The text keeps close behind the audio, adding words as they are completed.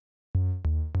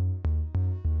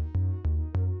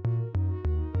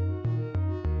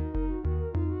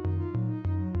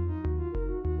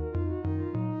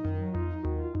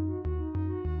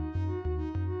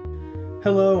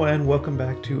Hello and welcome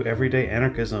back to Everyday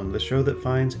Anarchism, the show that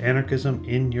finds anarchism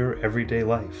in your everyday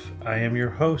life. I am your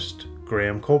host,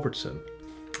 Graham Culbertson.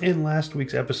 In last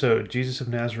week's episode, Jesus of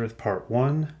Nazareth Part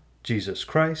 1, Jesus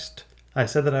Christ, I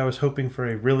said that I was hoping for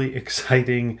a really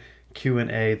exciting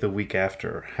Q&A the week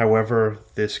after. However,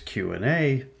 this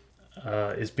Q&A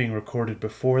is being recorded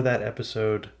before that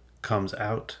episode comes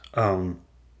out.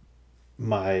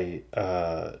 My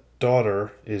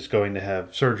daughter is going to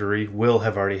have surgery, will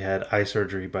have already had eye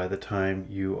surgery by the time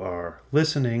you are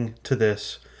listening to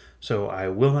this, so I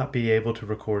will not be able to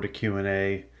record a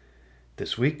Q&A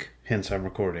this week, hence I'm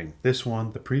recording this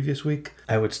one the previous week.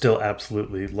 I would still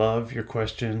absolutely love your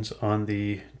questions on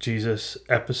the Jesus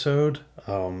episode.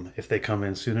 If they come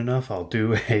in soon enough, I'll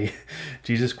do a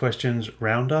Jesus questions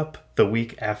roundup the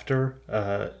week after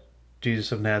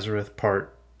Jesus of Nazareth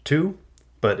Part 2.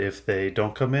 But if they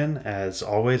don't come in, as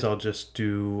always, I'll just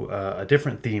do a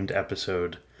different themed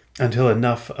episode until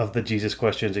enough of the Jesus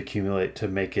questions accumulate to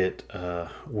make it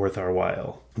worth our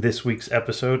while. This week's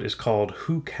episode is called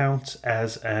Who Counts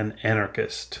as an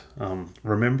Anarchist?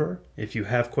 Remember, if you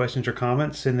have questions or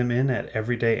comments, send them in at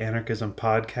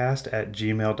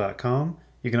everydayanarchismpodcast@gmail.com.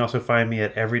 You can also find me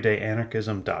at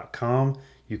everydayanarchism.com.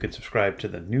 You can subscribe to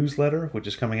the newsletter, which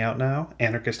is coming out now,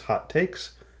 Anarchist Hot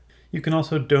Takes. You can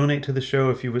also donate to the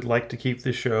show if you would like to keep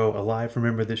the show alive.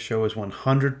 Remember, this show is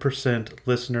 100%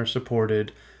 listener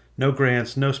supported. No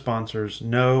grants, no sponsors,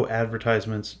 no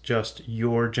advertisements, just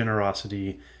your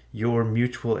generosity, your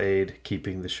mutual aid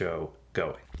keeping the show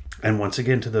going. And once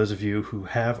again, to those of you who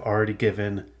have already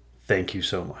given, thank you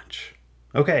so much.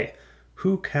 Okay,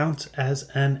 who counts as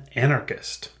an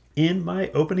anarchist? In my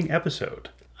opening episode,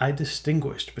 I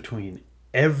distinguished between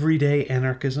everyday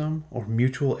anarchism, or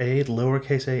mutual aid,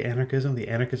 lowercase a anarchism, the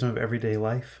anarchism of everyday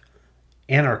life.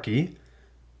 Anarchy,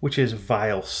 which is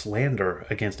vile slander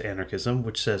against anarchism,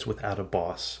 which says without a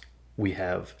boss, we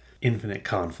have infinite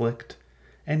conflict.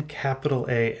 And capital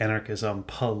A anarchism,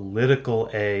 political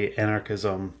A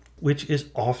anarchism, which is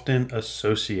often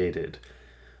associated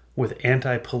with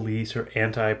anti-police or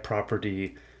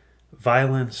anti-property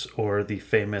violence, or the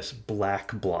famous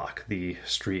Black Bloc, the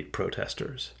street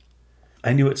protesters.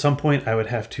 I knew at some point I would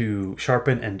have to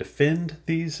sharpen and defend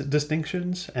these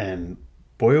distinctions, and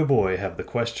boy oh boy have the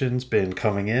questions been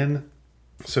coming in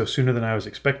so sooner than I was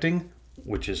expecting,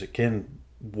 which is again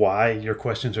why your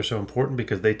questions are so important,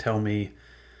 because they tell me,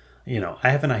 I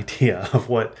have an idea of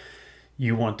what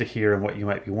you want to hear and what you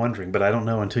might be wondering, but I don't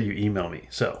know until you email me.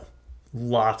 So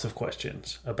lots of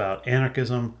questions about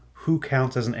anarchism, who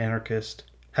counts as an anarchist,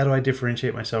 how do I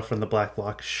differentiate myself from the Black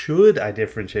Bloc, should I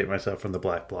differentiate myself from the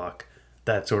Black Bloc,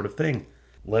 that sort of thing.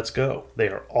 Let's go. They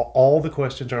are all the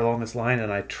questions are along this line,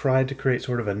 and I tried to create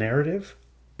sort of a narrative,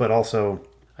 but also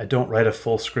I don't write a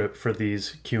full script for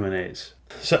these Q&As.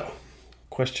 So,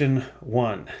 question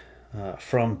 1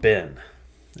 from Ben.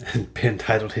 And Ben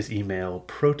titled his email,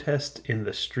 Protest in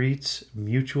the Streets,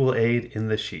 Mutual Aid in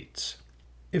the Sheets.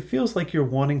 It feels like you're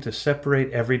wanting to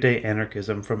separate everyday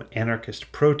anarchism from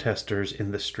anarchist protesters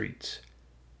in the streets.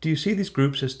 Do you see these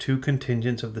groups as two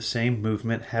contingents of the same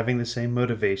movement having the same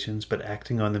motivations but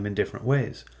acting on them in different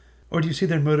ways? Or do you see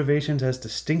their motivations as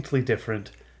distinctly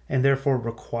different and therefore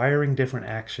requiring different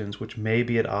actions which may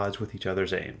be at odds with each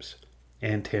other's aims?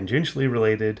 And tangentially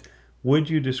related, would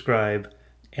you describe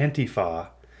Antifa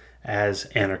as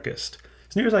anarchist?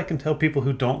 As near as I can tell, people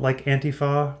who don't like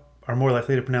Antifa are more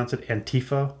likely to pronounce it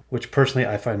Antifa, which personally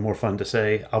I find more fun to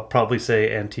say. I'll probably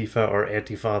say Antifa or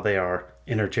Antifa. They are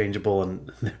interchangeable,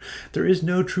 and there is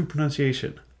no true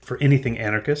pronunciation for anything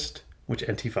anarchist, which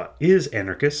Antifa is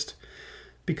anarchist,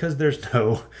 because there's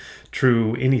no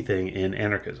true anything in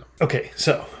anarchism. Okay,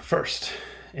 so first,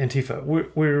 Antifa.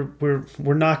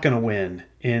 We're not going to win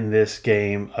in this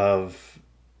game of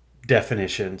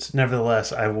definitions.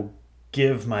 Nevertheless, I will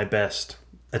give my best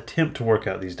attempt to work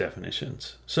out these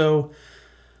definitions. So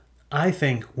I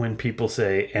think when people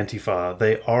say Antifa,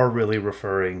 they are really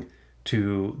referring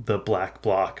to the Black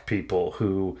Bloc people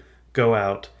who go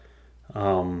out,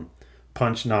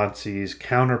 punch Nazis,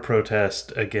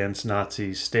 counter-protest against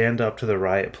Nazis, stand up to the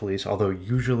riot police, although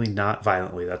usually not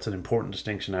violently. That's an important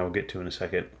distinction I will get to in a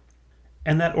second.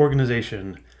 And that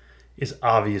organization is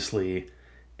obviously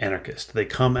anarchist. They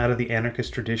come out of the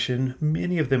anarchist tradition.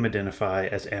 Many of them identify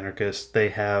as anarchists. They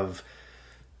have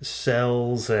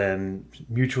cells and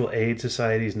mutual aid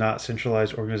societies, not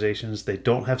centralized organizations. They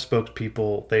don't have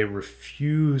spokespeople. They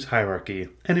refuse hierarchy.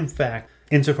 And in fact,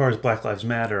 insofar as Black Lives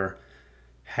Matter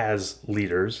has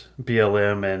leaders,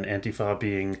 BLM and Antifa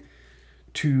being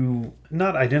two,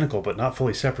 not identical, but not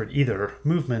fully separate either,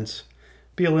 movements,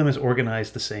 BLM is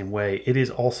organized the same way. It is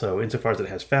also, insofar as it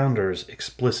has founders,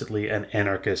 explicitly an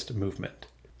anarchist movement.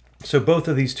 So both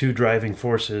of these two driving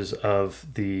forces of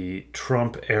the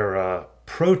Trump-era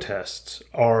protests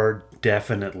are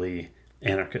definitely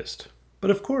anarchist.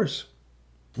 But of course,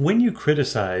 when you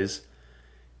criticize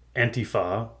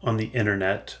Antifa on the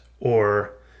internet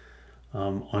or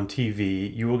on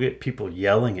TV, you will get people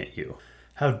yelling at you.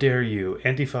 How dare you?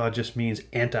 Antifa just means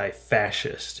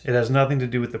anti-fascist. It has nothing to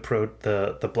do with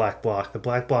the Black Bloc. The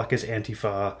Black Bloc is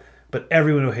Antifa, but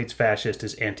everyone who hates fascist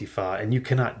is Antifa, and you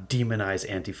cannot demonize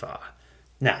Antifa.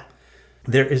 Now,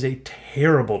 there is a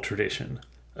terrible tradition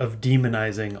of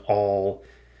demonizing all,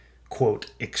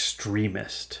 quote,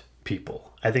 extremist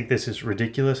people. I think this is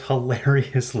ridiculous.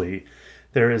 Hilariously,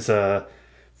 there is a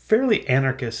fairly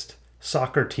anarchist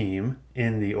soccer team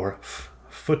or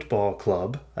football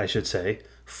club, I should say,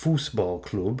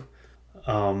 Fußballklub,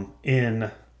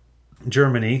 in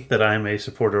Germany that I'm a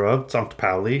supporter of, St.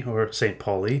 Pauli or St.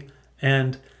 Pauli,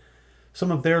 and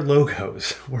some of their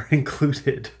logos were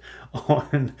included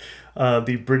on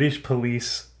the British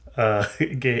police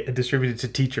distributed to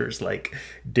teachers, like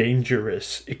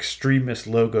dangerous extremist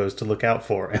logos to look out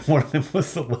for, and one of them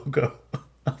was the logo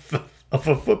of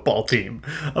a football team,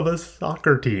 of a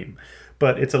soccer team.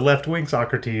 But it's a left-wing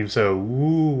soccer team, so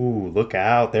look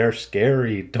out, they're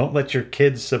scary. Don't let your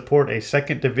kids support a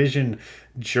second division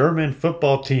German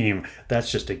football team.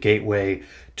 That's just a gateway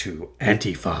to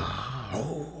Antifa.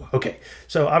 Oh, okay.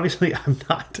 So obviously I'm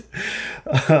not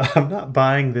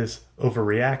buying this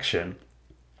overreaction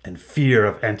and fear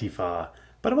of Antifa,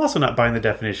 but I'm also not buying the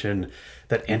definition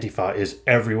that Antifa is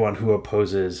everyone who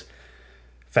opposes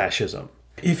fascism.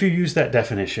 If you use that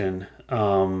definition,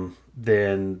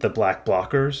 then the Black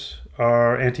Blockers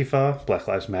are Antifa, Black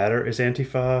Lives Matter is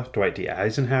Antifa, Dwight D.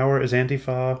 Eisenhower is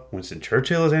Antifa, Winston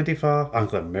Churchill is Antifa,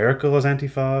 Angela Merkel is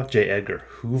Antifa, J. Edgar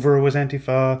Hoover was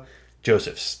Antifa,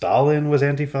 Joseph Stalin was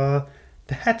Antifa.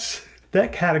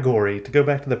 That category, to go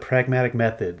back to the pragmatic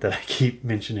method that I keep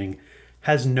mentioning,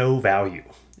 has no value.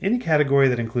 Any category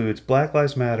that includes Black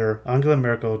Lives Matter, Angela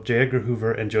Merkel, J. Edgar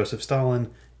Hoover, and Joseph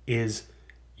Stalin is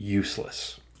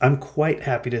useless. I'm quite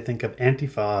happy to think of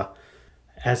Antifa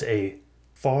as a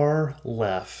far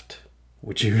left,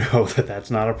 which you know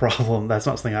that's not a problem. That's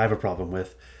not something I have a problem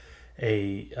with.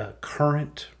 A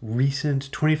current, recent,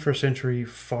 21st century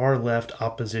far left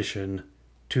opposition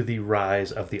to the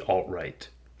rise of the alt-right.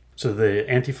 So the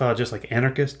Antifa, just like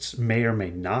anarchists, may or may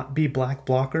not be black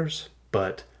blockers,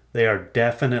 but they are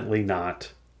definitely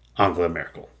not Angela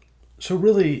Merkel. So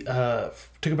really, to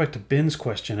go back to Ben's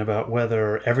question about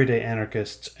whether everyday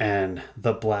anarchists and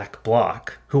the Black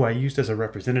Bloc, who I used as a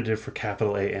representative for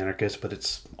capital A anarchists, but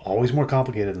it's always more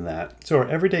complicated than that. So are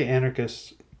everyday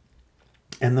anarchists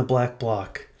and the Black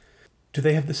Bloc, do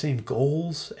they have the same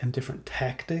goals and different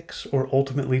tactics, or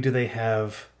ultimately do they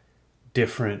have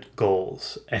different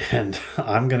goals? And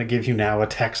I'm going to give you now a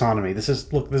taxonomy. This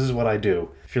is what I do.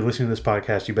 If you're listening to this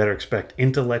podcast, you better expect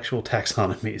intellectual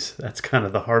taxonomies. That's kind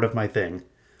of the heart of my thing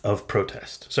of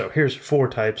protest. So here's 4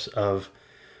 types of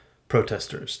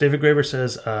protesters. David Graeber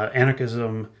says,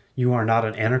 anarchism, you are not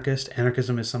an anarchist.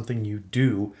 Anarchism is something you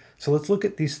do. So let's look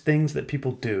at these things that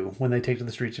people do when they take to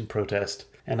the streets and protest.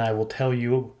 And I will tell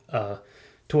you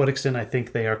to what extent I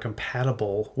think they are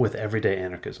compatible with everyday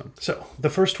anarchism. So the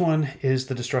first one is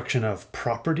the destruction of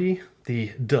property,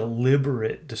 the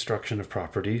deliberate destruction of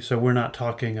property. So we're not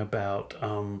talking about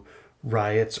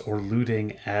riots or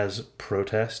looting as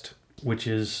protest, which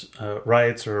is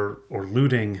riots or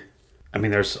looting. I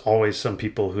mean, there's always some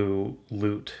people who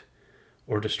loot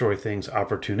or destroy things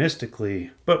opportunistically,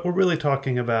 but we're really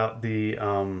talking about the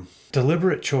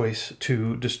deliberate choice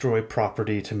to destroy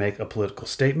property to make a political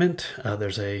statement.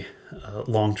 There's a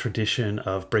long tradition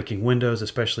of breaking windows,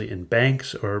 especially in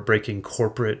banks, or breaking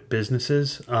corporate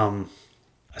businesses.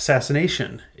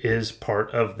 Assassination is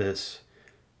part of this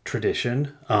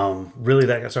tradition. Really,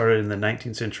 that got started in the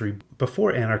 19th century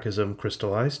before anarchism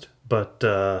crystallized, but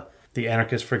the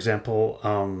anarchists, for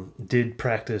example, did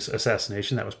practice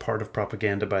assassination. That was part of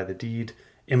propaganda by the deed.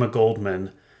 Emma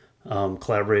Goldman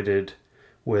collaborated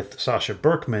with Sasha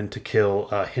Berkman to kill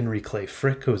Henry Clay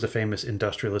Frick, who was a famous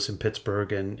industrialist in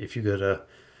Pittsburgh. And if you go to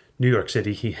New York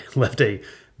City, he left a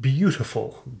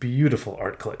beautiful, beautiful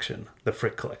art collection, the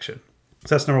Frick Collection.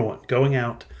 So that's number 1, going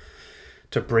out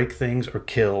to break things or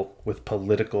kill with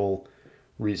political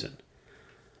reason.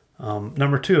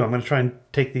 Number 2, I'm going to try and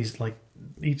take these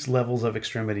each levels of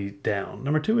extremity down.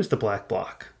 Number 2 is the Black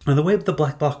Bloc. Now, the way the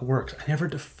Black Bloc works, I never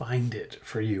defined it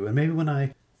for you. And maybe when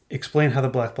I explain how the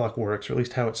Black Bloc works, or at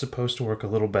least how it's supposed to work a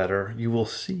little better, you will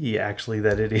see actually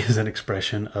that it is an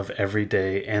expression of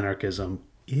everyday anarchism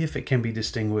if it can be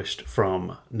distinguished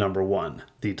from number one,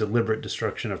 the deliberate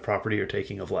destruction of property or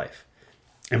taking of life.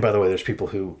 And by the way, there's people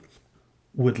who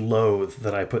would loathe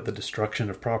that I put the destruction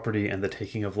of property and the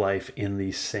taking of life in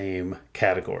the same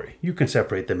category. You can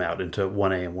separate them out into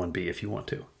 1A and 1B if you want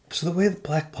to. So the way the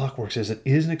Black Bloc works is it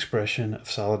is an expression of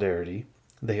solidarity.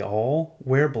 They all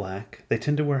wear black. They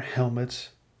tend to wear helmets.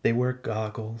 They wear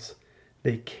goggles.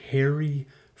 They carry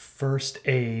first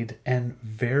aid and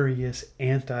various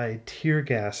anti-tear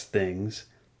gas things.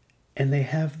 And they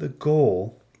have the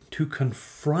goal to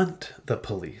confront the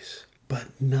police, but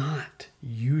not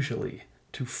usually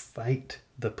to fight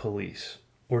the police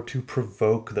or to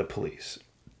provoke the police.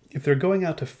 If they're going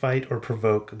out to fight or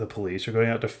provoke the police or going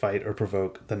out to fight or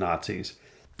provoke the Nazis,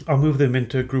 I'll move them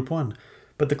into group one.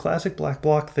 But the classic Black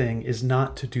Bloc thing is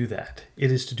not to do that.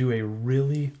 It is to do a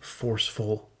really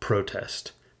forceful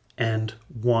protest, and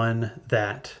one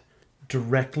that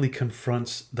directly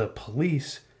confronts the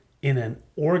police in an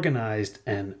organized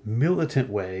and militant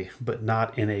way, but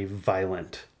not in a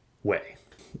violent way.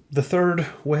 The third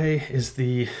way is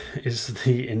the,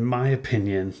 in my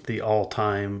opinion, the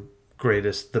all-time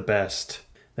greatest, the best.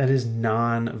 That is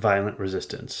non-violent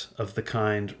resistance of the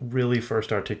kind really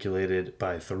first articulated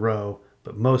by Thoreau,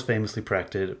 but most famously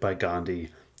practiced by Gandhi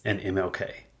and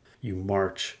MLK. You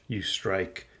march, you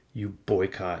strike, you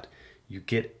boycott, you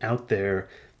get out there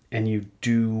and you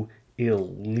do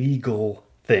illegal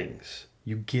things.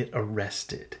 You get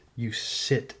arrested, you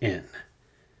sit in,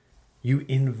 you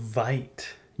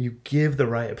invite, you give the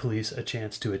riot police a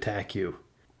chance to attack you,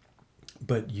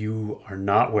 but you are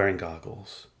not wearing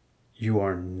goggles. You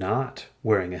are not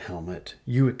wearing a helmet.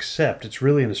 You accept, it's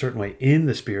really in a certain way in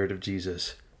the spirit of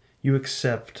Jesus, you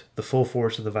accept the full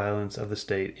force of the violence of the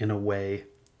state in a way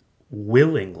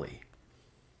willingly,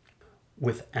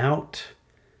 without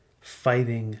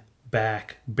fighting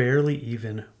back, barely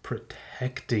even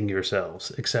protecting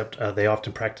yourselves, except they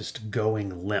often practiced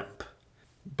going limp.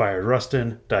 Bayard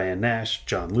Rustin, Diane Nash,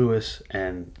 John Lewis,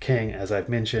 and King, as I've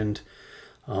mentioned,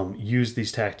 used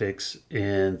these tactics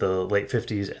in the late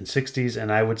 50s and 60s,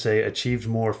 and I would say achieved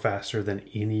more faster than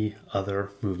any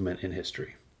other movement in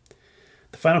history.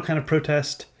 The final kind of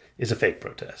protest is a fake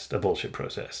protest, a bullshit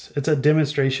protest. It's a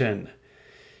demonstration.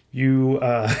 You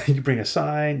bring a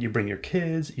sign, you bring your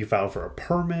kids, you file for a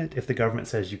permit. If the government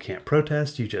says you can't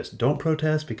protest, you just don't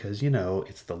protest because,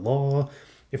 it's the law.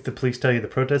 If the police tell you the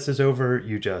protest is over,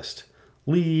 you just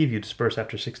leave, you disperse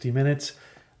after 60 minutes,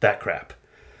 that crap.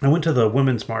 I went to the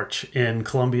Women's March in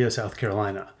Columbia, South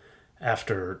Carolina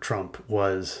after Trump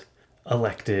was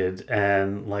elected,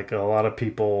 and like a lot of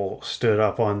people stood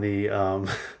up on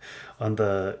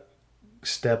the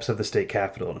steps of the state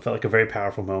capitol, and it felt like a very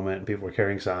powerful moment, and people were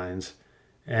carrying signs.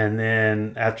 And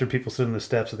then after people stood on the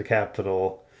steps of the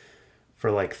capitol for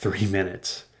like 3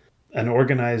 minutes, an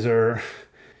organizer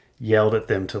yelled at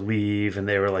them to leave, and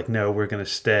they were like, no, we're going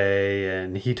to stay.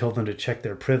 And he told them to check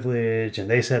their privilege, and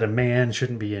they said a man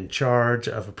shouldn't be in charge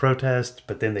of a protest,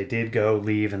 but then they did go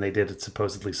leave, and they did it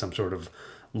supposedly some sort of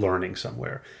learning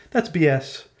somewhere. That's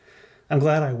BS. I'm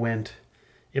glad I went.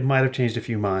 It might have changed a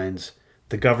few minds.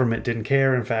 The government didn't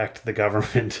care. In fact, the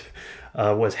government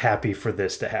was happy for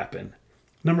this to happen.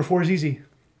 Number 4 is easy.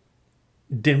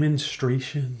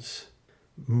 Demonstrations.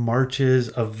 Marches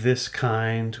of this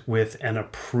kind with an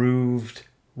approved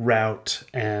route,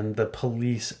 and the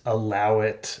police allow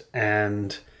it,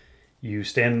 and you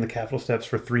stand in the Capitol steps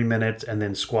for 3 minutes and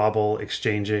then squabble,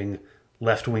 exchanging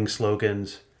left-wing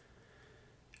slogans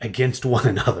against one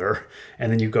another,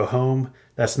 and then you go home.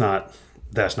 That's not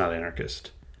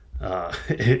anarchist. I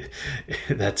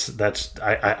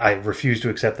refuse to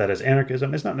accept that as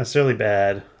anarchism. It's not necessarily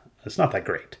bad. It's not that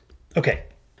great. Okay,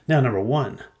 now number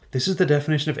 1. This is the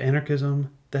definition of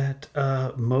anarchism that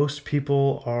most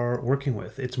people are working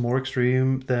with. It's more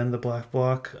extreme than the Black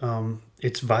Bloc.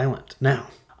 It's violent. Now,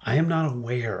 I am not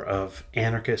aware of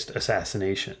anarchist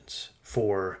assassinations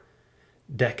for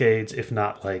decades, if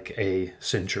not like a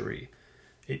century.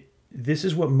 This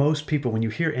is what most people, when you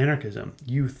hear anarchism,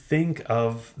 you think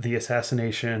of the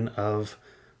assassination of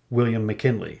William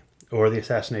McKinley or the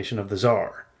assassination of the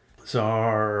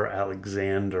Tsar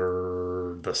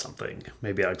Alexander the something,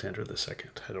 maybe Alexander the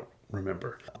Second, I don't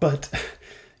remember. But,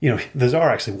 the Tsar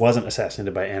actually wasn't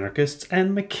assassinated by anarchists,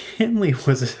 and McKinley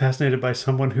was assassinated by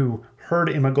someone who heard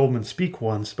Emma Goldman speak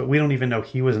once, but we don't even know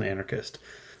he was an anarchist.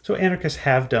 So anarchists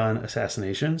have done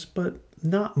assassinations, but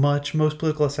not much. Most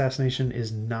political assassination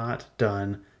is not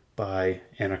done by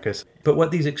anarchists. But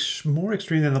what these more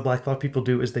extreme than the Black Bloc people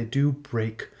do is they do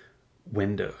break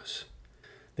windows.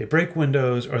 They break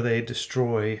windows, or they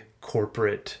destroy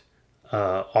corporate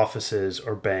offices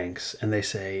or banks, and they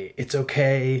say, it's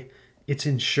okay it's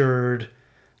insured,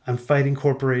 I'm fighting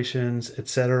corporations,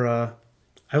 etc.,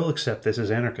 I will accept this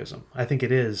as anarchism. I think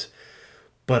it is.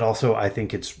 But also, I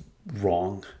think it's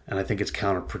wrong, and I think it's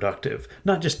counterproductive.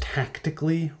 Not just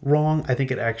tactically wrong, I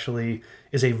think it actually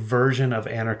is a version of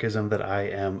anarchism that I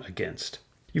am against.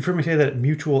 You've heard me say that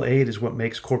mutual aid is what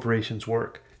makes corporations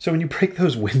work. So when you break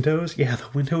those windows, yeah, the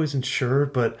window is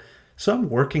insured, but some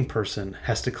working person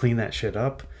has to clean that shit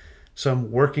up.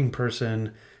 Some working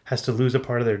person has to lose a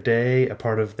part of their day, a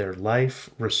part of their life,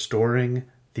 restoring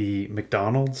the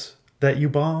McDonald's that you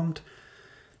bombed.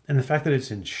 And the fact that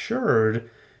it's insured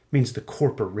means the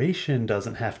corporation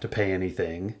doesn't have to pay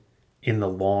anything in the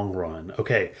long run.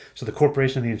 Okay, so the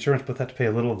corporation and the insurance both have to pay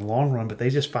a little in the long run, but they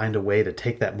just find a way to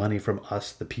take that money from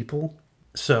us, the people.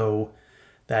 So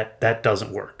that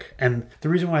doesn't work. And the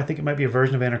reason why I think it might be a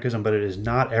version of anarchism, but it is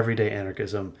not everyday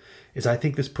anarchism, is I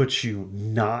think this puts you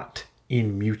not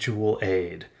in mutual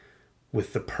aid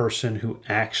with the person who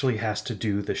actually has to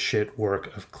do the shit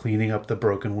work of cleaning up the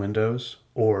broken windows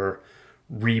or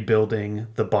rebuilding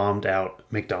the bombed out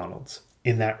McDonald's.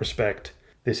 In that respect,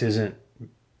 this isn't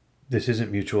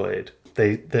mutual aid.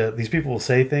 These people will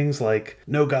say things like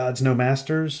no gods, no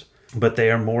masters, but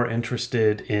they are more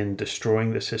interested in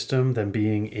destroying the system than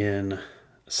being in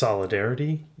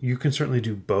solidarity. You can certainly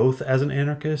do both as an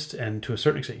anarchist, and to a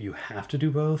certain extent you have to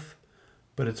do both.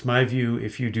 But it's my view,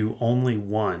 if you do only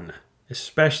one,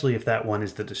 especially if that one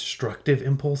is the destructive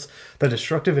impulse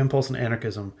in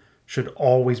anarchism should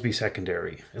always be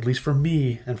secondary, at least for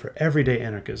me and for everyday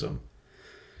anarchism,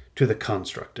 to the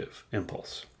constructive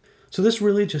impulse. So this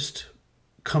really just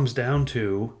comes down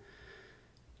to,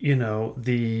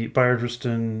 the Bayard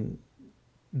Rustin,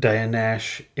 Diane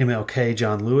Nash, MLK,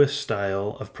 John Lewis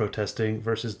style of protesting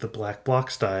versus the Black Bloc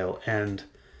style. And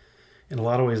in a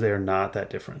lot of ways, they are not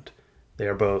that different. They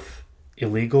are both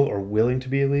illegal or willing to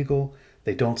be illegal.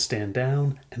 They don't stand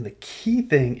down. And the key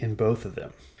thing in both of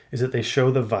them is that they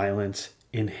show the violence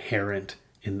inherent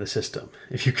in the system.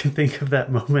 If you can think of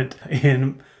that moment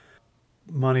in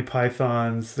Monty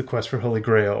Python's The Quest for Holy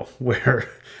Grail, where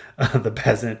the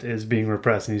peasant is being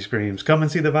repressed and he screams, "Come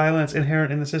and see the violence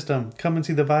inherent in the system. Come and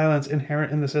see the violence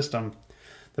inherent in the system."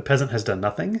 The peasant has done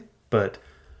nothing but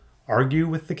argue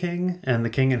with the king, and the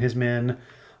king and his men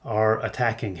are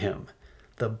attacking him.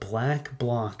 The Black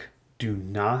Bloc do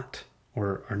not,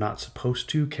 or are not supposed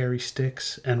to, carry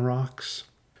sticks and rocks.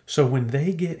 So when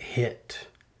they get hit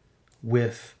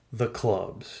with the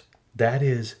clubs, that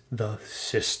is the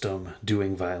system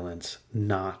doing violence,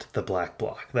 not the Black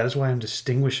Bloc. That is why I'm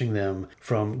distinguishing them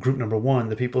from group number one,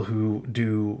 the people who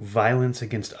do violence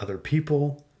against other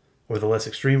people, or the less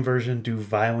extreme version, do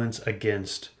violence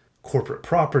against corporate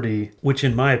property, which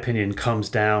in my opinion comes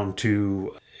down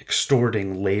to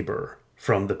extorting labor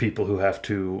from the people who have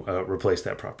to replace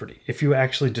that property. If you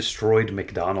actually destroyed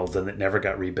McDonald's and it never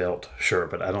got rebuilt, sure,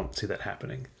 but I don't see that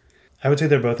happening. I would say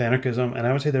they're both anarchism, and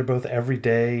I would say they're both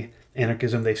everyday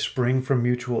anarchism. They spring from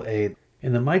mutual aid.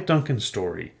 In the Mike Duncan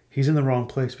story, he's in the wrong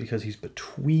place because he's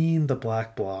between the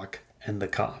Black Bloc and the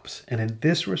cops. And in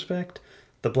this respect,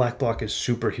 the Black Bloc is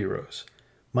superheroes.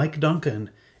 Mike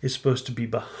Duncan is supposed to be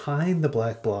behind the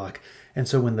Black Bloc, and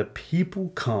so when the people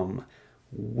come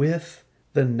with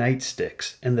the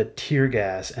nightsticks and the tear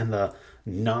gas and the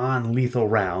non-lethal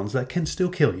rounds that can still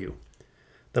kill you,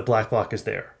 the Black Bloc is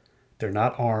there. They're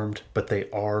not armed, but they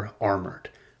are armored.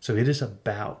 So it is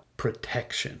about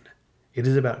protection. It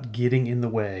is about getting in the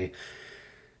way.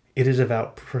 It is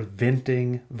about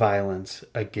preventing violence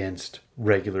against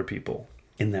regular people.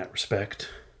 In that respect,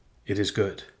 it is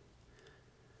good.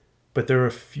 But there are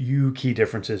a few key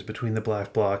differences between the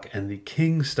Black Bloc and the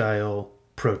King-style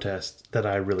protests that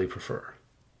I really prefer.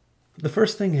 The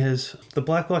first thing is, the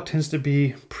Black Bloc tends to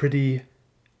be pretty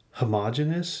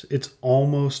homogenous. It's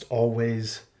almost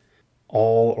always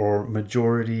all or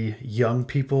majority young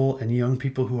people, and young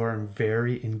people who are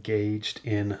very engaged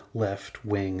in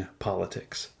left-wing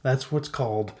politics. That's what's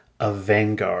called a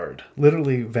vanguard.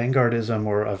 Literally, vanguardism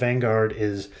or a vanguard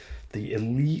is the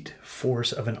elite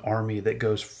force of an army that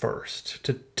goes first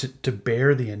to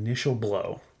bear the initial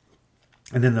blow.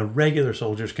 And then the regular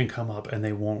soldiers can come up and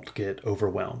they won't get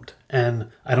overwhelmed. And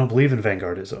I don't believe in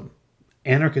vanguardism.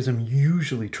 Anarchism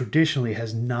usually, traditionally,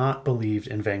 has not believed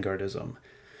in vanguardism.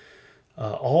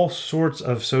 All sorts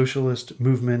of socialist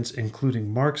movements,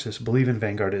 including Marxists, believe in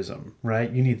vanguardism,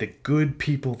 right? You need the good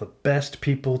people, the best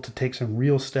people to take some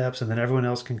real steps, and then everyone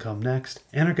else can come next.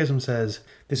 Anarchism says,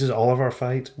 this is all of our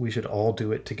fight. We should all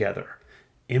do it together.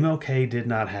 MLK did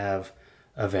not have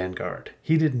a vanguard.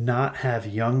 He did not have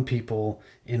young people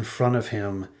in front of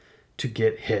him to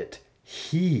get hit.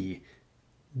 He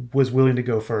was willing to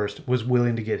go first, was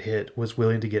willing to get hit, was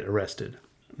willing to get arrested.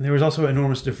 There was also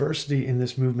enormous diversity in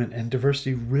this movement, and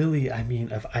diversity really, I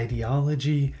mean, of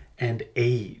ideology and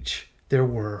age. There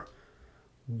were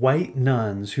white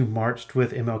nuns who marched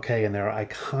with MLK, and there are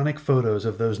iconic photos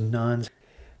of those nuns.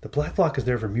 The Black Bloc is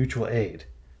there for mutual aid,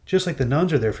 just like the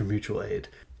nuns are there for mutual aid.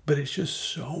 But it's just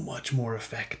so much more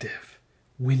effective.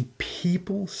 When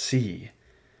people see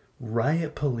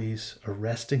riot police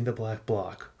arresting the Black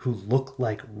Bloc who look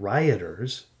like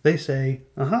rioters, they say,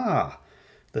 aha,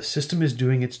 the system is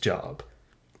doing its job.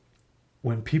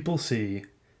 When people see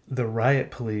the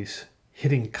riot police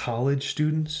hitting college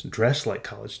students dressed like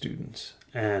college students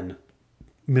and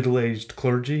middle-aged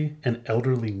clergy and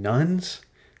elderly nuns,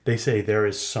 they say there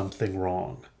is something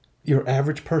wrong. Your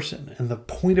average person, and the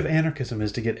point of anarchism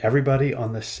is to get everybody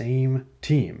on the same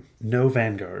team. No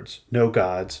vanguards, no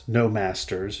gods, no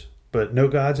masters, but no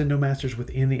gods and no masters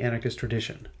within the anarchist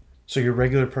tradition. So your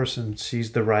regular person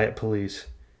sees the riot police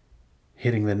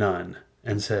hitting the nun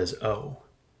and says, oh,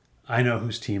 I know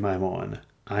whose team I'm on.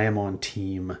 I am on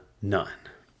team nun.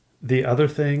 The other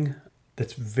thing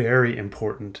that's very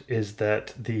important is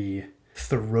that the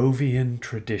Thoreauvian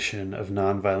tradition of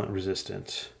nonviolent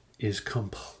resistance is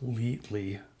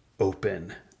completely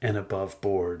open and above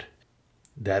board.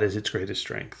 That is its greatest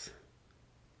strength.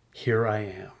 Here I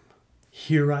am.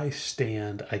 Here I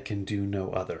stand. I can do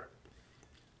no other.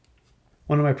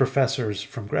 One of my professors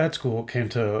from grad school came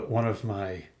to one of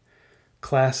my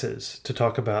classes to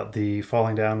talk about the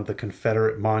falling down of the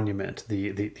Confederate monument,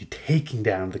 the taking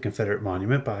down of the Confederate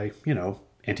monument by,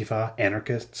 Antifa,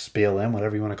 anarchists, BLM,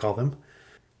 whatever you want to call them,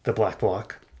 the Black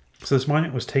Bloc. So this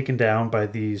monument was taken down by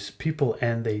these people,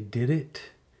 and they did it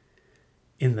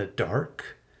in the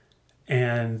dark,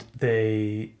 and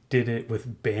they did it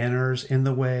with banners in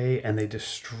the way, and they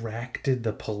distracted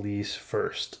the police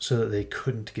first so that they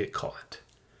couldn't get caught.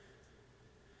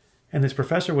 And this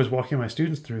professor was walking my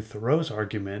students through Thoreau's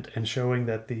argument and showing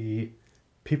that the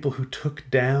people who took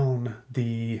down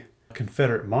the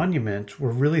Confederate monument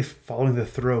were really following the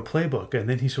Thoreau playbook. And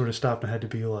then he sort of stopped and had to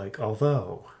be like,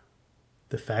 although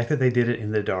the fact that they did it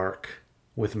in the dark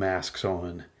with masks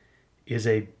on is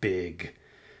a big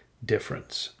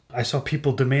difference. I saw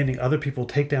people demanding other people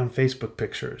take down Facebook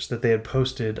pictures that they had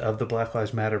posted of the Black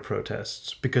Lives Matter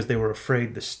protests because they were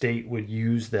afraid the state would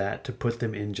use that to put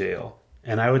them in jail.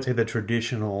 And I would say the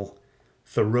traditional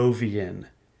Thoreauvian,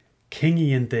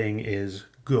 Kingian thing is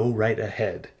go right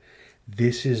ahead.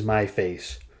 This is my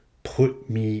face.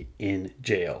 Put me in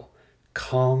jail.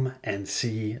 Come and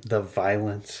see the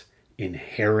violence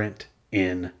inherent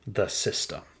in the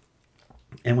system.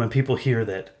 And when people hear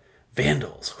that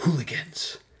vandals,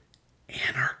 hooligans,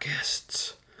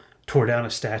 anarchists tore down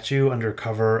a statue under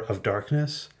cover of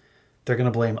darkness, they're going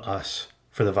to blame us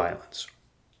for the violence.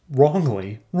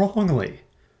 Wrongly.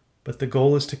 But the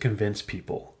goal is to convince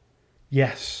people.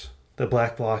 Yes, the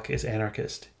Black Bloc is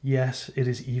anarchist. Yes, it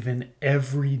is even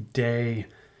everyday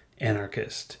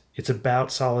anarchist. It's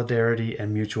about solidarity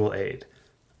and mutual aid.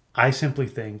 I simply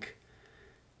think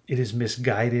it is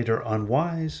misguided or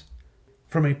unwise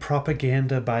from a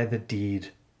propaganda by the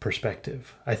deed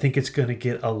perspective. I think it's going to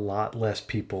get a lot less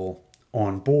people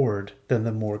on board than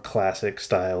the more classic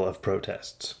style of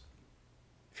protests.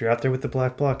 If you're out there with the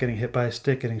Black Bloc getting hit by a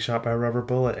stick, getting shot by a rubber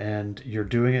bullet, and you're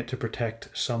doing it to protect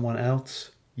someone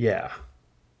else, yeah,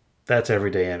 that's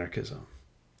everyday anarchism.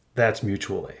 That's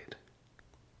mutual aid.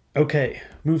 Okay,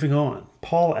 moving on.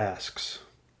 Paul asks,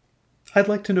 I'd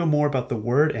like to know more about the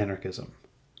word anarchism.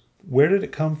 Where did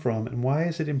it come from, and why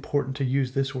is it important to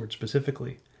use this word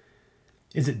specifically?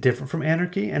 Is it different from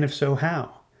anarchy, and if so,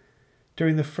 how?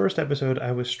 During the first episode,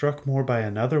 I was struck more by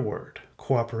another word,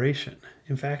 cooperation.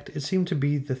 In fact, it seemed to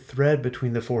be the thread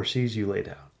between the 4 C's you laid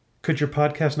out. Could your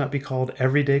podcast not be called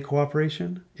Everyday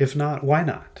Cooperation? If not, why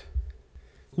not?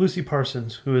 Lucy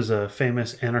Parsons, who is a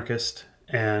famous anarchist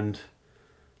and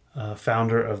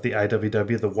founder of the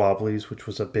IWW, the Wobblies, which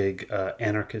was a big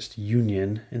anarchist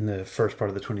union in the first part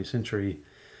of the 20th century,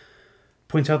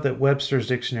 points out that Webster's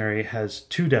dictionary has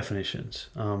 2 definitions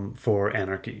for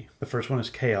anarchy. The first one is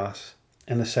chaos,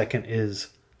 and the second is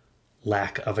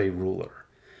lack of a ruler.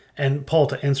 And Paul,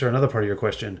 to answer another part of your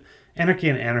question, anarchy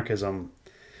and anarchism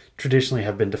traditionally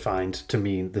have been defined to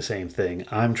mean the same thing.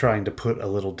 I'm trying to put a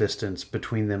little distance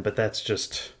between them, but that's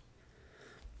just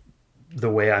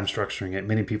the way I'm structuring it.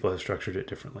 Many people have structured it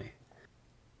differently.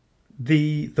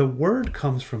 The word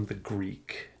comes from the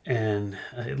Greek, and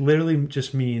it literally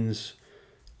just means,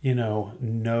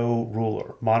 no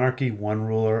ruler. Monarchy, one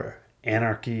ruler.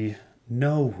 Anarchy,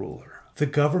 no ruler. The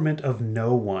government of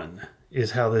no one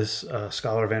is how this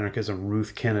scholar of anarchism,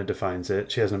 Ruth Kenna, defines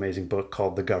it. She has an amazing book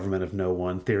called The Government of No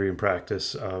One, Theory and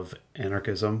Practice of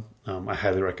Anarchism. I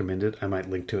highly recommend it. I might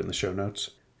link to it in the show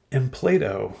notes. And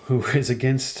Plato, who is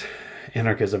against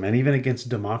anarchism and even against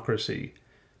democracy,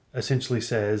 essentially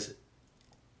says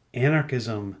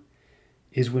anarchism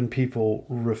is when people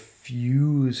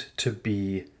refuse to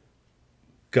be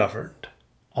governed.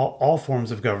 All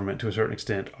forms of government, to a certain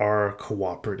extent, are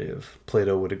cooperative.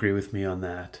 Plato would agree with me on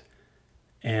that.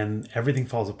 And everything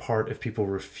falls apart if people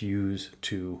refuse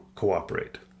to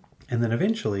cooperate. And then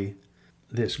eventually,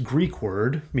 this Greek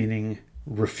word, meaning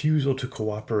refusal to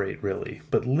cooperate, really,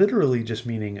 but literally just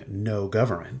meaning no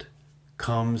government,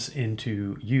 comes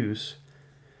into use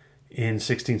in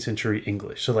 16th century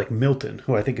English. So like Milton,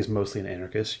 who I think is mostly an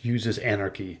anarchist, uses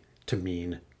anarchy to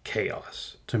mean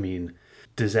chaos, to mean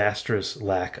disastrous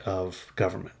lack of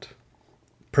government.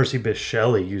 Percy Bysshe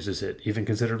Shelley uses it even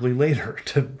considerably later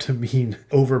to mean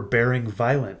overbearing,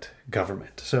 violent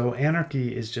government. So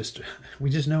anarchy is we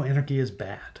just know anarchy is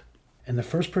bad. And the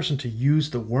first person to use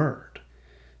the word,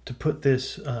 to put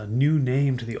this new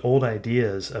name to the old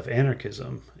ideas of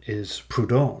anarchism, is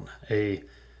Proudhon, a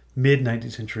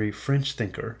mid-19th century French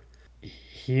thinker.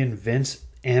 He invents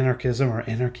anarchism or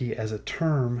anarchy as a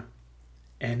term,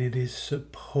 and it is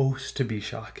supposed to be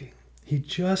shocking. He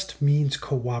just means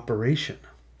cooperation.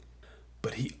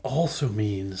 But he also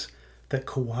means that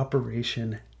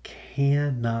cooperation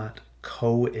cannot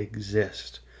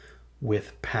coexist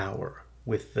with power,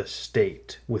 with the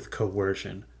state, with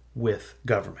coercion, with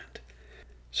government.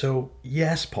 So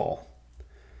yes, Paul,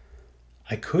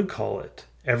 I could call it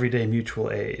everyday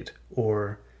mutual aid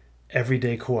or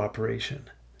everyday cooperation,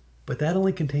 but that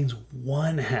only contains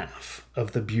one half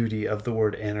of the beauty of the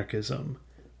word anarchism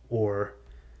or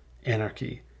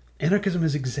anarchy. Anarchism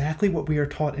is exactly what we are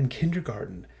taught in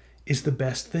kindergarten is the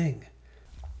best thing.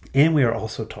 And we are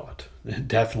also taught,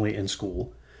 definitely in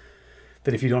school,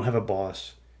 that if you don't have a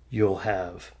boss, you'll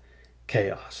have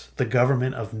chaos. The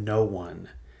government of no one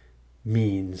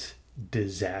means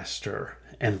disaster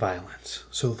and violence.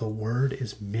 So the word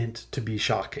is meant to be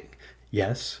shocking.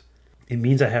 Yes, it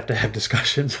means I have to have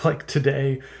discussions like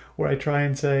today where I try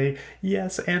and say,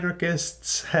 yes,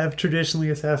 anarchists have traditionally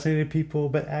assassinated people,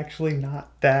 but actually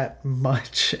not that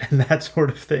much, and that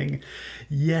sort of thing.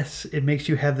 Yes, it makes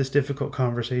you have this difficult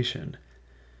conversation,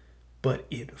 but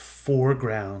it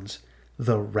foregrounds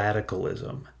the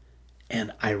radicalism.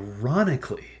 And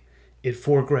ironically, it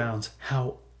foregrounds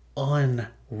how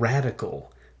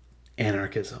unradical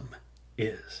anarchism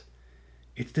is.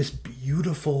 It's this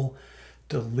beautiful,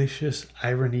 delicious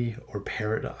irony or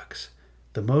paradox.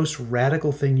 The most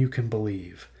radical thing you can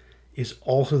believe is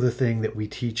also the thing that we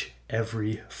teach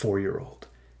every 4-year-old.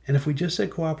 And if we just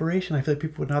said cooperation, I feel like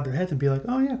people would nod their heads and be like,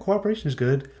 oh yeah, cooperation is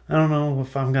good. I don't know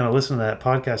if I'm going to listen to that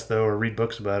podcast though or read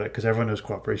books about it because everyone knows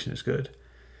cooperation is good.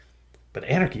 But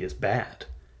anarchy is bad.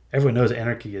 Everyone knows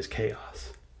anarchy is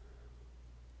chaos.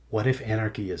 What if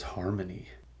anarchy is harmony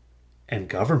and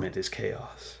government is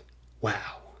chaos?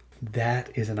 Wow, that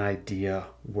is an idea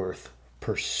worth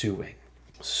pursuing.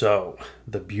 So,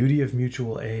 the beauty of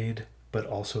mutual aid, but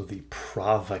also the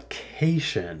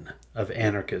provocation of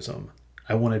anarchism.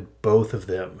 I wanted both of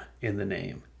them in the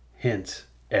name, hence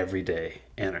everyday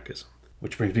anarchism.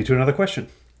 Which brings me to another question.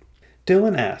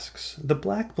 Dylan asks, the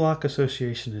Black Bloc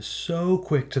Association is so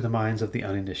quick to the minds of the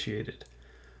uninitiated.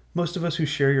 Most of us who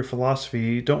share your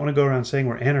philosophy don't want to go around saying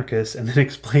we're anarchists and then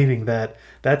explaining that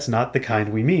that's not the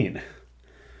kind we mean.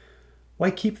 Why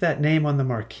keep that name on the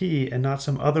marquee and not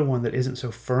some other one that isn't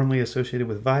so firmly associated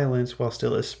with violence while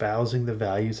still espousing the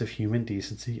values of human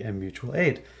decency and mutual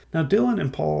aid? Now, Dylan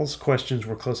and Paul's questions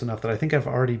were close enough that I think I've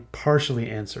already partially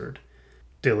answered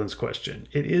Dylan's question.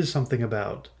 It is something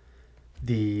about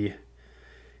the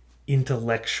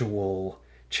intellectual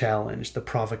challenge, the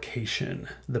provocation,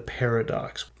 the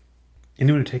paradox.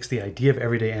 Anyone who takes the idea of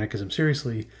everyday anarchism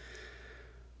seriously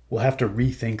will have to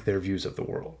rethink their views of the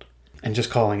world. And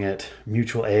just calling it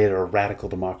mutual aid or radical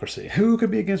democracy. Who could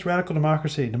be against radical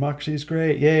democracy? Democracy is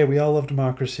great. Yay, we all love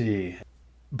democracy.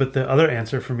 But the other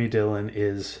answer for me, Dylan,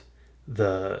 is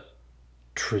the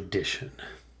tradition.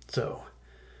 So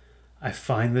I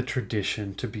find the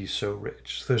tradition to be so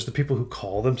rich. So there's the people who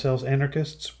call themselves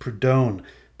anarchists. Proudhon,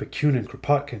 Bakunin,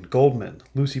 Kropotkin, Goldman,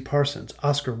 Lucy Parsons,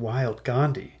 Oscar Wilde,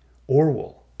 Gandhi,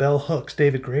 Orwell, Bell Hooks,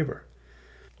 David Graeber.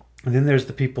 And then there's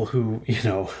the people who,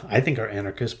 I think are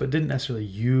anarchists, but didn't necessarily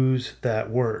use that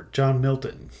word. John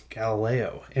Milton,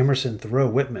 Galileo, Emerson, Thoreau,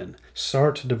 Whitman,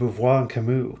 Sartre, de Beauvoir and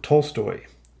Camus, Tolstoy,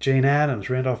 Jane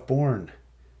Addams, Randolph Bourne,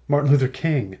 Martin Luther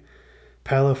King,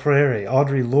 Paulo Freire,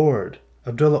 Audre Lorde,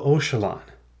 Abdullah Öcalan.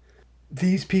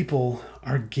 These people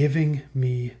are giving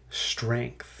me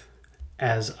strength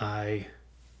as I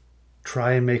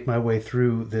try and make my way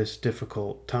through this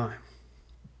difficult time.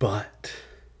 But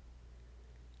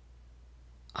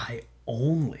I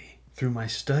only, through my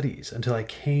studies, until I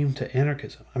came to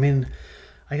anarchism. I mean,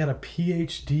 I got a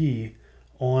PhD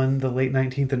on the late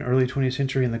 19th and early 20th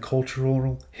century in the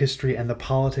cultural history and the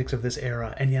politics of this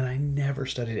era, and yet I never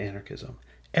studied anarchism.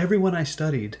 Everyone I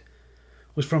studied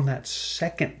was from that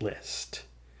second list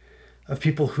of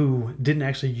people who didn't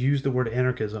actually use the word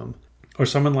anarchism, or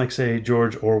someone like, say,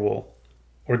 George Orwell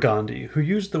or Gandhi, who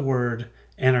used the word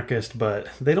anarchist, but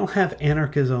they don't have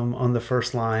anarchism on the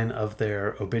first line of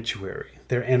their obituary.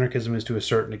 Their anarchism is to a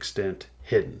certain extent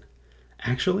hidden.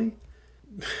 Actually,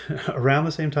 around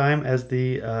the same time as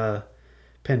the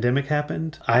pandemic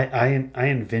happened, I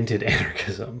invented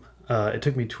anarchism. It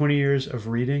took me 20 years of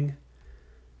reading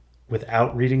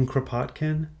without reading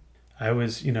Kropotkin. I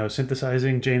was,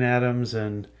 synthesizing Jane Addams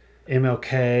and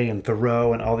MLK and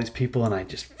Thoreau and all these people, and I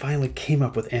just finally came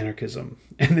up with anarchism.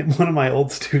 And then one of my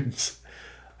old students,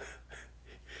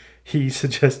 he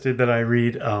suggested that I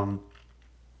read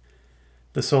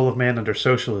The Soul of Man Under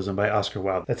Socialism by Oscar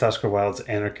Wilde. That's Oscar Wilde's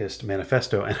Anarchist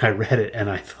Manifesto, and I read it and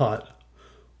I thought,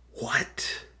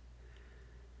 what?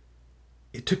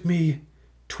 It took me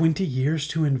 20 years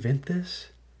to invent this,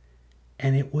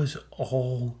 and it was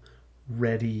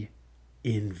already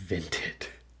invented.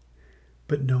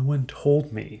 But no one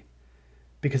told me,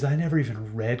 because I never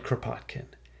even read Kropotkin.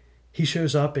 He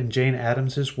shows up in Jane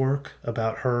Addams' work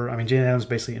about her. I mean, Jane Addams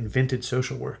basically invented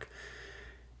social work.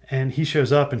 And he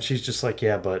shows up and she's just like,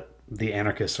 yeah, but the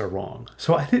anarchists are wrong.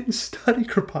 So I didn't study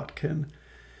Kropotkin.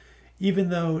 Even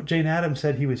though Jane Addams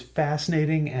said he was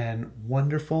fascinating and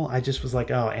wonderful, I just was like,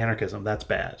 oh, anarchism, that's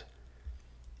bad.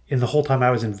 And the whole time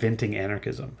I was inventing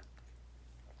anarchism.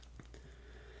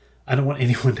 I don't want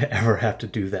anyone to ever have to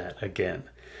do that again.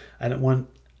 I don't want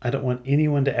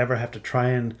anyone to ever have to try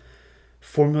and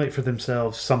formulate for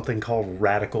themselves something called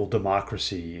radical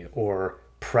democracy or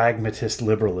pragmatist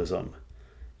liberalism,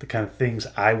 the kind of things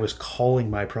I was calling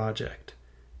my project,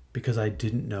 because I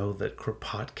didn't know that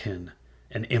Kropotkin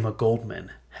and Emma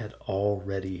Goldman had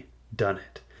already done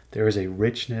it. There is a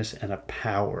richness and a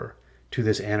power to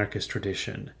this anarchist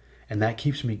tradition, and that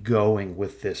keeps me going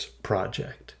with this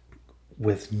project,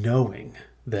 with knowing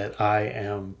that I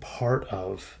am part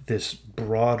of this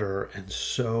broader and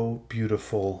so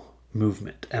beautiful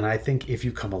movement. And I think if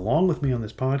you come along with me on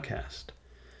this podcast,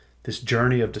 this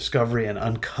journey of discovery and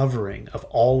uncovering of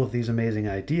all of these amazing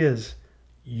ideas,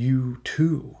 you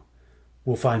too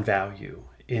will find value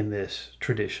in this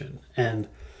tradition. And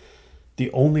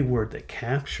the only word that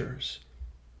captures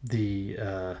the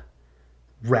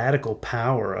radical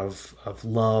power of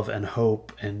love and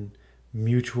hope and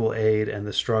mutual aid and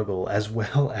the struggle, as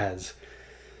well as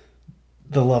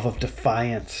the love of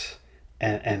defiance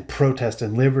and protest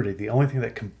and liberty, the only thing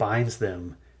that combines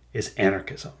them is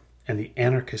anarchism. And the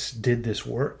anarchists did this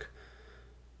work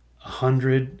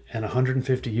 100 and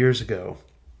 150 years ago.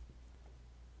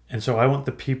 And so I want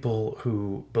the people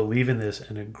who believe in this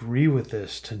and agree with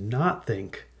this to not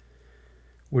think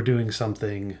we're doing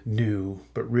something new,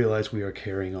 but realize we are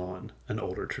carrying on an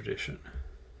older tradition.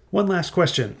 One last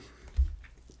question.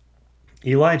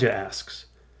 Elijah asks,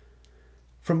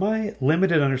 from my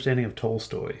limited understanding of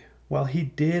Tolstoy, while he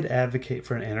did advocate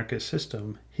for an anarchist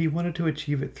system, he wanted to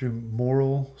achieve it through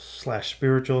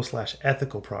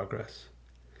moral/spiritual/ethical progress,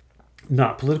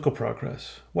 not political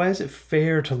progress. Why is it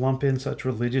fair to lump in such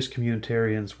religious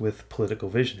communitarians with political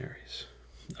visionaries?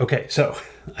 Okay, so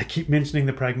I keep mentioning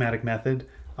the pragmatic method.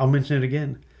 I'll mention it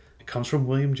again. It comes from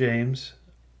William James,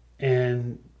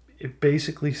 and it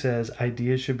basically says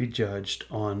ideas should be judged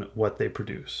on what they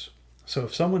produce. So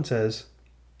if someone says,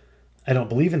 I don't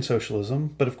believe in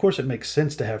socialism, but of course it makes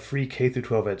sense to have free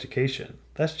K-12 education.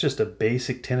 That's just a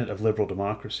basic tenet of liberal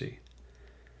democracy.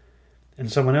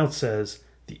 And someone else says,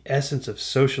 the essence of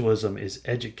socialism is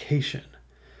education.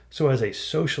 So as a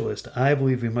socialist, I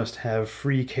believe we must have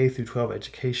free K-12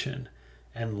 education,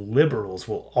 and liberals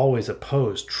will always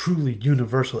oppose truly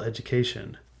universal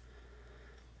education.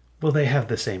 Well, they have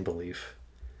the same belief.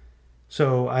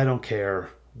 So I don't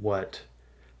care what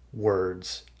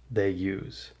words they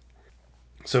use.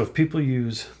 So if people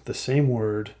use the same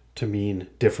word to mean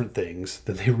different things,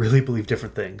 then they really believe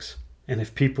different things. And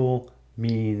if people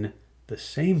mean the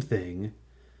same thing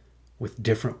with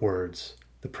different words,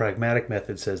 the pragmatic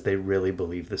method says they really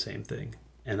believe the same thing.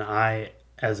 And I,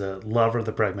 as a lover of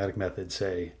the pragmatic method,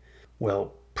 say,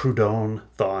 well, Proudhon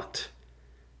thought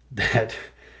that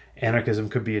anarchism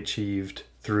could be achieved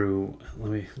through,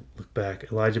 let me look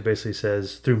back, Elijah basically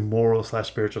says through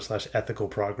moral/spiritual/ethical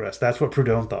progress. That's what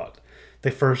Proudhon thought.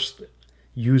 The first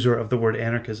user of the word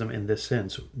anarchism in this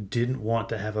sense didn't want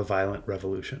to have a violent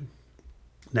revolution.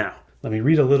 Now, let me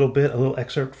read a little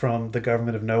excerpt from The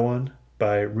Government of No One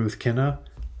by Ruth Kenna.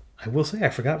 I will say, I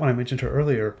forgot when I mentioned her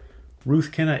earlier,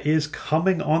 Ruth Kenna is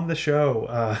coming on the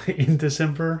show in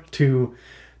December to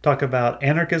talk about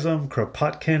anarchism,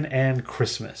 Kropotkin, and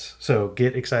Christmas. So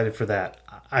get excited for that.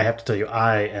 I have to tell you,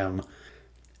 I am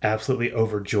absolutely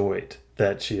overjoyed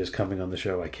that she is coming on the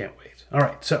show. I can't wait. All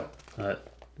right, so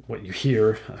what you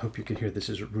hear, I hope you can hear, this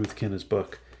is Ruth Kenna's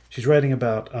book. She's writing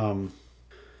about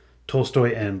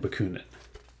Tolstoy and Bakunin.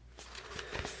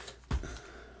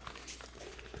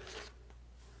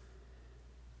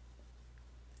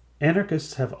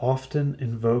 Anarchists have often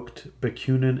invoked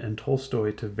Bakunin and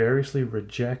Tolstoy to variously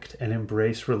reject and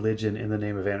embrace religion in the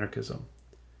name of anarchism.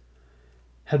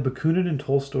 Had Bakunin and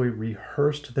Tolstoy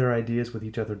rehearsed their ideas with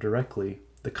each other directly,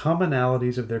 the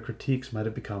commonalities of their critiques might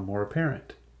have become more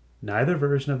apparent. Neither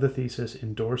version of the thesis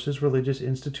endorses religious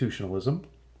institutionalism,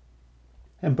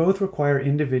 and both require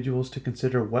individuals to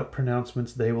consider what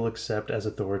pronouncements they will accept as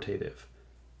authoritative.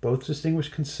 Both distinguish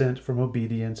consent from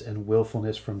obedience and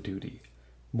willfulness from duty.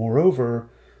 Moreover,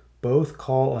 both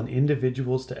call on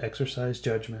individuals to exercise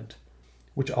judgment,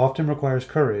 which often requires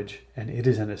courage, and it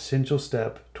is an essential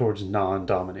step towards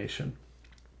non-domination.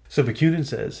 So Bakunin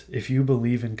says, if you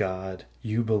believe in God,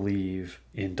 you believe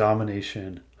in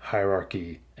domination,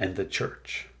 hierarchy, and the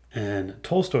church. And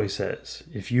Tolstoy says,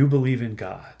 if you believe in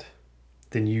God,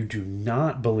 then you do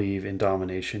not believe in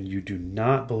domination, you do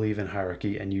not believe in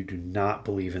hierarchy, and you do not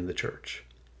believe in the church.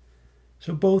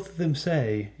 So both of them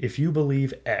say, if you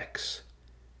believe X,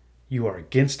 you are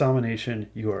against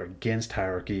domination, you are against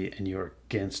hierarchy, and you are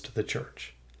against the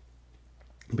church.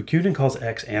 Bakunin calls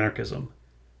X anarchism.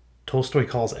 Tolstoy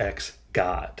calls X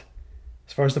God.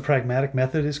 As far as the pragmatic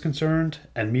method is concerned,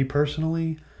 and me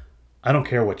personally, I don't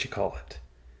care what you call it.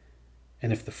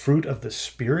 And if the fruit of the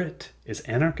spirit is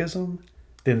anarchism,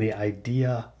 then the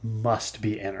idea must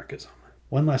be anarchism.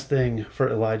 One last thing for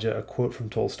Elijah, a quote from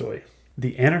Tolstoy.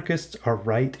 The anarchists are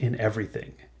right in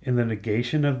everything, in the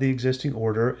negation of the existing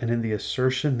order and in the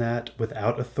assertion that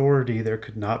without authority there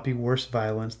could not be worse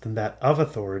violence than that of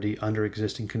authority under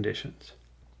existing conditions.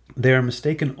 They are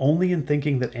mistaken only in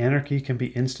thinking that anarchy can be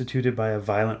instituted by a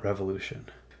violent revolution.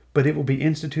 But it will be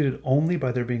instituted only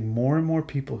by there being more and more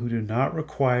people who do not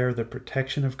require the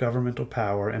protection of governmental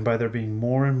power, and by there being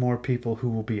more and more people who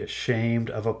will be ashamed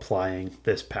of applying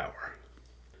this power.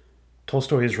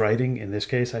 Tolstoy is writing, in this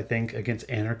case, I think, against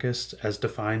anarchists as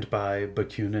defined by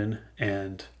Bakunin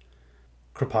and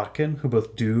Kropotkin, who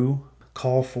both do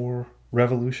call for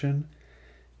revolution.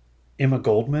 Emma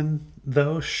Goldman,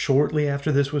 though, shortly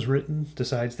after this was written,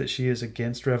 decides that she is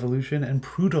against revolution, and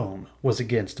Proudhon was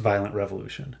against violent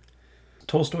revolution.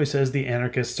 Tolstoy says the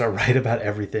anarchists are right about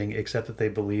everything except that they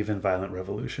believe in violent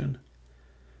revolution.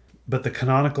 But the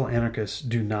canonical anarchists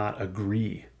do not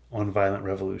agree on violent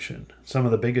revolution. Some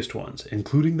of the biggest ones,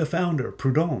 including the founder,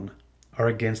 Proudhon, are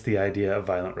against the idea of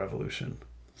violent revolution.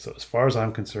 So as far as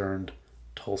I'm concerned,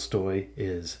 Tolstoy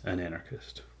is an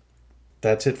anarchist.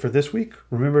 That's it for this week.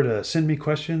 Remember to send me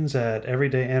questions at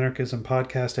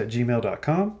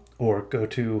everydayanarchismpodcast@gmail.com, or go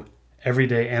to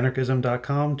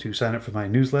everydayanarchism.com to sign up for my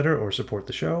newsletter or support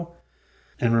the show.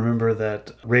 And remember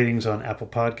that ratings on Apple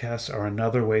Podcasts are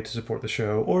another way to support the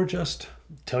show, or just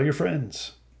tell your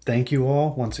friends. Thank you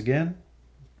all once again.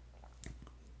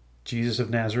 Jesus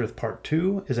of Nazareth Part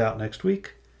 2 is out next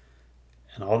week.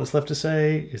 And all that's left to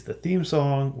say is the theme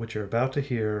song, which you're about to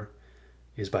hear,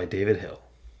 is by David Hill.